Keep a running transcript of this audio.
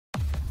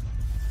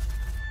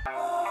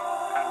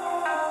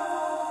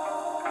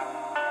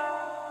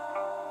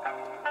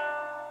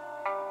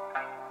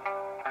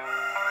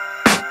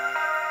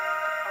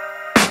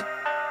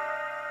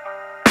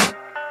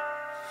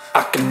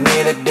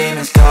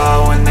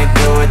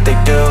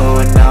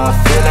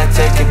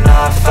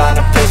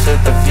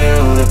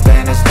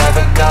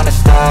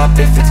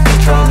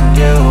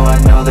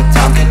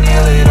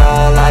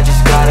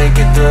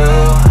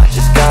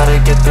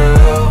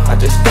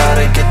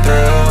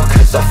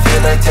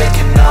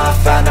taking off,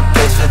 find a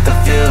place with a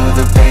view.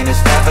 The pain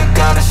is never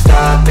gonna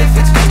stop if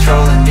it's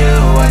controlling you.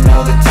 I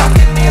know that time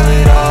can heal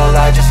it all,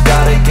 I just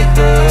gotta get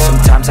through.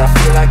 Sometimes I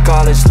feel like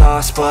all is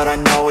lost, but I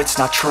know it's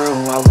not true.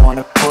 I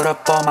wanna put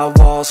up all my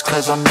walls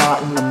cause I'm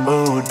not in the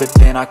mood, but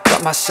then I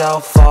cut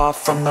myself off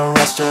from the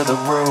rest of the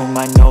room.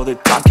 I know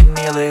that time can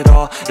heal it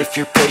all if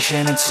you're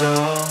patient, and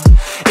soon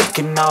it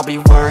can all be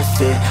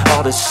worth it,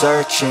 all the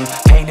searching.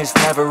 Pain is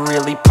never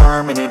really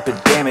permanent, but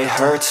damn it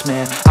hurts,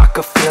 man. I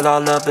could feel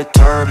all of the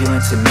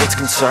turbulence and it's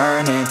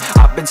concerning.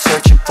 I've been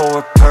searching for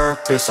a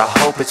purpose, I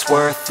hope it's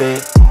worth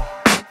it.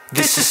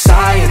 This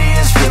society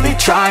is really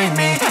trying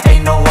me.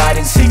 Ain't no hide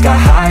and seek, I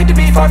hide to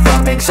be far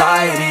from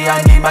anxiety.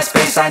 I need my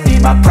space, I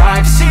need my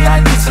privacy,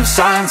 I need some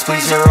silence,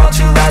 please. You're all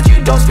too loud,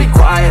 you don't speak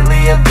quietly.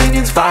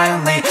 Opinions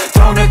violently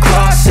thrown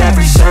across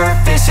every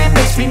surface, it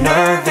makes me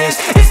nervous.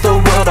 Is the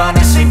world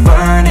honestly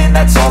burning?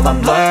 That's all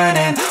I'm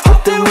learning.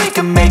 Hope that we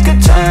can make a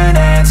turn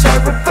and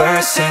start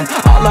reversing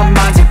all our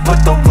minds and put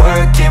the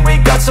work in.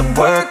 We got some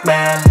work,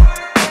 man.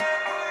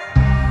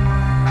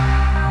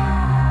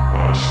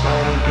 I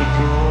started to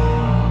do.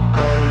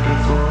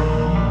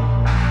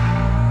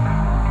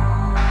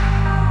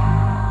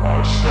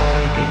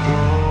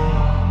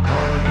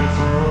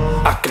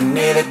 I can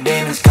hear the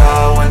demons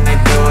call when they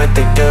do what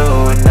they do.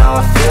 And now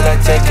I feel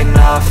like taking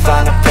off,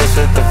 find a place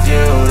with a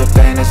view. The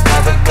pain is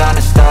never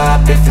gonna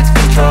stop if it's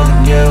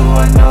controlling you.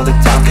 I know that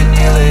time can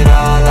heal it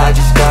all, I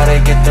just gotta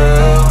get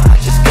through. I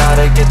just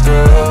gotta get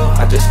through,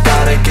 I just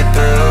gotta get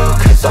through.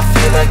 Cause I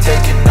feel like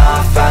taking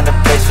off, find a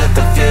place with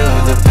a view.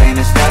 The pain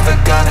is never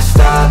gonna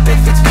stop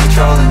if it's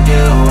controlling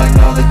you. I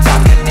know that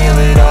time can heal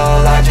it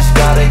all, I just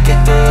gotta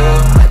get through.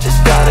 I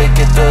just gotta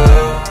get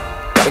through.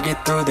 Gotta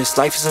get through this,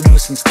 life is a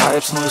nuisance, tie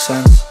up some loose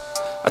ends.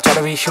 I try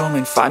to be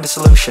human, find a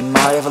solution,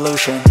 my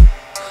evolution.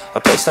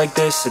 A place like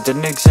this, it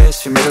didn't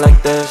exist, we made it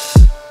like this.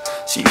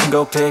 So you can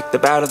go pick the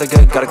bad or the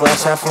good, got a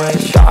glass half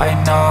wish. I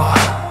know,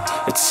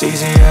 it's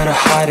easier to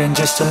hide than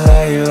just to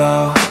lay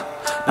low.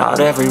 Not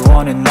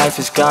everyone in life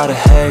has got a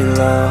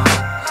halo.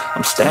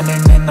 I'm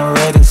standing in the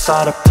red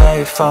inside a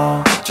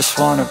payphone, just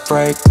wanna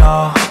break,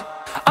 no.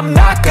 I'm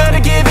not gonna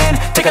give in,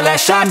 take a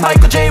last shot,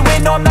 Michael J.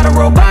 Win. No, I'm not a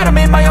robot, I'm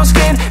in my own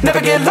skin. Never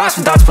get lost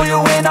when thoughts pull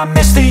you in. I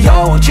miss the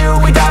old you,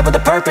 we died with a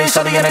purpose.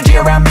 All the energy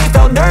around me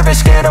felt nervous,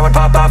 scared I would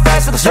pop out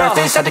fast to the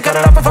surface. Had to cut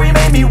it off before you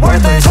made me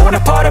worthless. Torn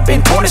apart, I've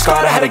been torn and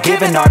scarred. I had a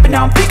given art, but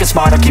now I'm thinking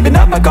smart. I'm keeping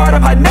up my guard,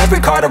 I'm hiding every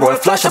card. A royal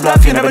flush of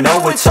love, you never know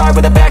what's hard.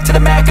 With a back to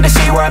the mat, gonna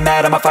see where I'm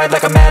at. I'ma fight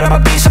like I'm mad, I'ma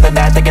be something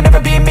that they can never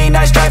be me.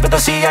 Nice try, but they'll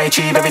see I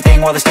achieve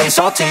everything while they stay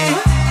salty.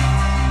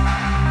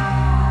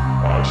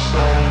 I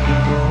started to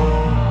do.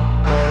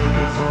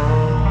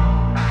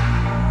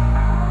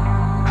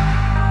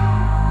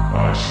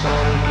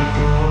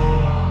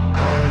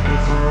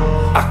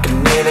 I can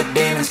hear the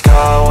demons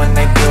call when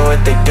they do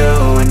what they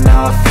do. And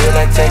now I feel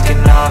like taking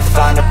off,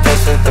 find a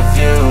place with a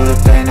view. The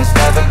pain is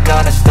never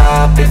gonna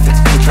stop if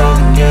it's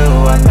controlling you.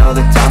 I know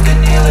that time can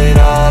heal it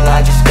all,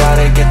 I just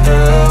gotta get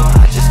through.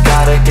 I just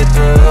gotta get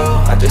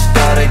through, I just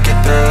gotta get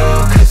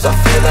through. Cause I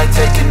feel like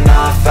taking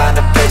off, find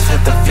a place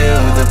with a view.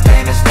 The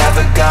pain is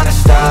never gonna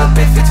stop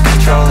if it's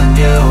controlling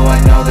you. I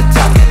know that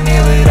time can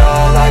heal it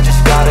all, I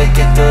just gotta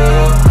get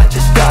through. I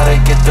just gotta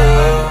get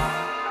through.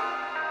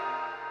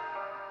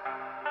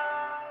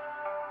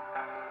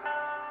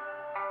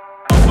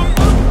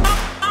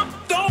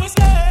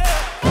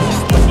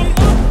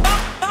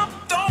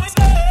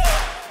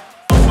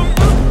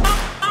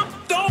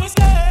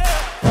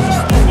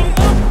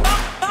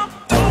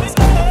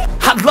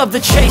 Love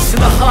the chase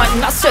and the hunt,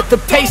 and I set the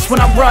pace when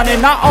I'm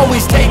running. I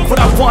always take what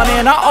I want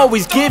and I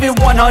always give it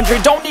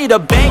 100. Don't need a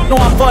bank, no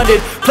I'm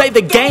funded. Play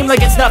the game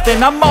like it's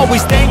nothing. I'm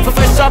always thankful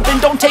for something.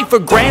 Don't take for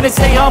granted,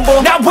 stay humble.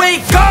 Now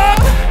wake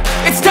up!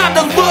 It's time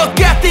to look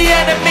at the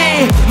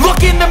enemy. Look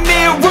in the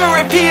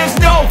mirror if he is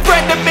no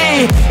friend to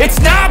me.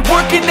 It's not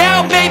working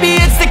out, maybe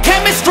it's the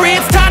chemistry.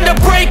 It's time to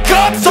break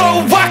up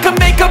so I can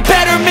make a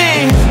better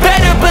me.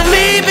 Better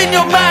believe in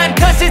your mind,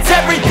 cause it's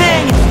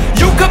everything.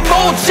 You can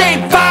mold,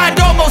 shape, find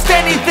almost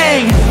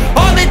anything.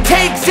 All it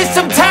takes is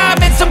some time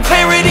and some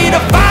clarity to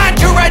find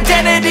your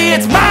identity.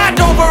 It's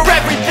mind over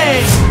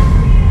everything.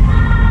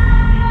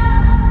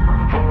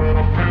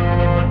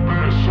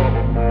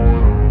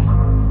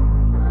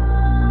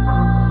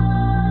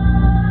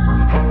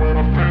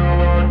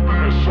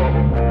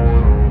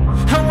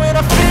 And when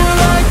I feel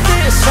like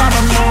this, I'm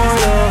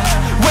immortal.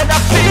 When I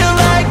feel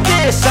like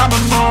this, I'm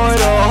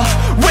immortal.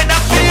 When I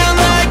feel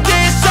like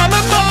this, I'm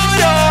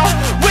immortal.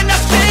 When I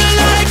feel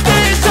like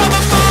this, I'm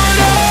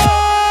immortal.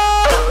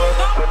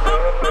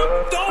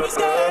 Don't be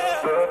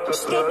scared.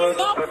 Just double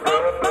up.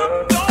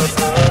 Don't be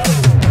scared.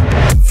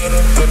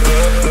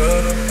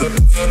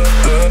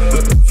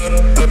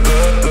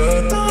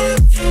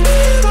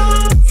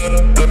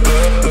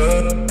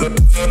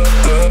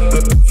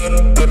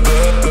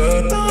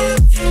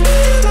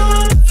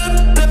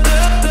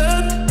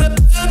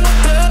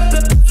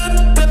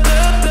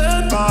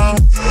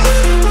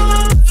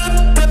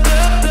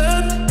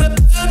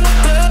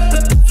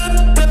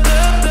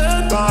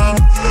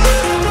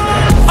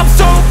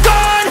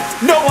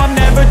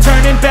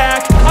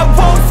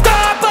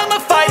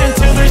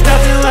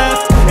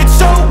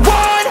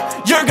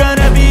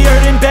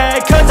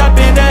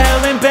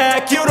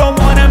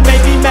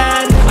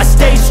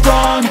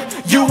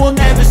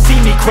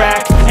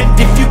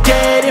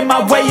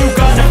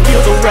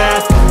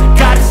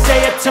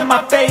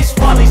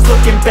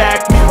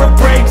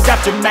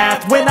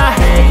 aftermath. When I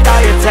hate,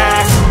 I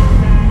attack.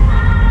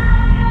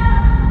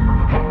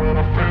 When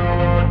I feel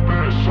like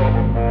this, I'm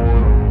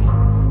immortal.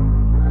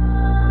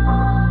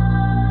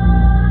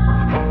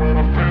 When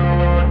I feel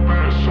like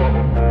this, I'm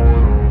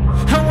immortal.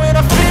 And when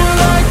I feel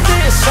like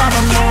this, I'm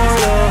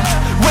immortal.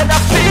 When I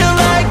feel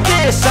like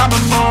this, I'm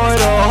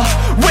immortal.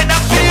 When I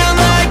feel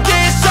like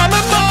this, I'm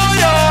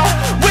immortal.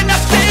 When I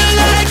feel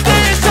like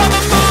this, I'm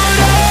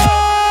immortal.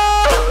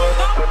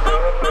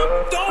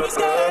 Don't be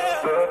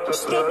scared.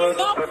 Just give me up.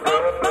 Don't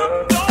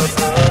be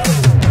scared.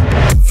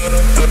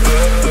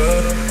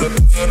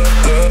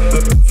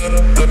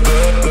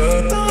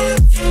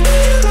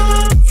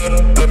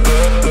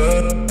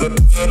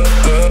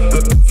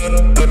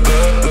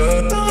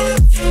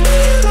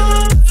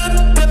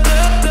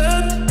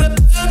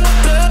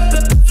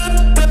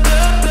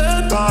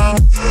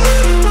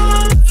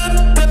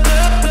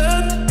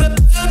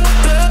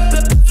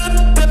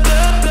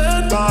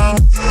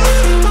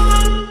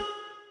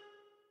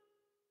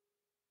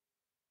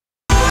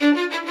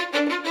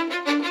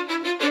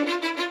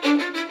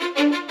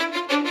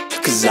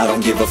 Cause I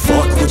don't give a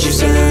fuck what you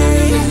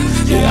say.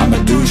 Yeah,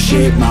 I'ma do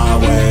shit my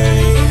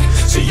way.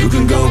 So you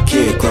can go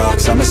kick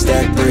rocks, I'ma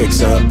stack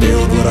bricks up,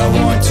 build what I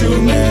want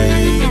to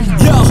make.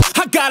 Yo,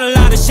 I got a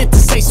lot of shit to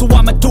say, so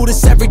I'ma do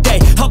this every day.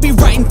 I'll be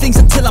writing things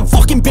until I'm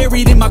fucking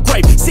buried in my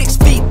grave. 6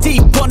 feet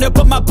deep under,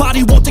 but my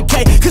body won't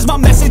decay. Cause my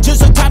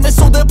messages are timeless,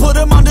 so they'll put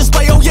them on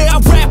display. Oh yeah, I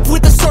rap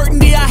with a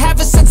certainty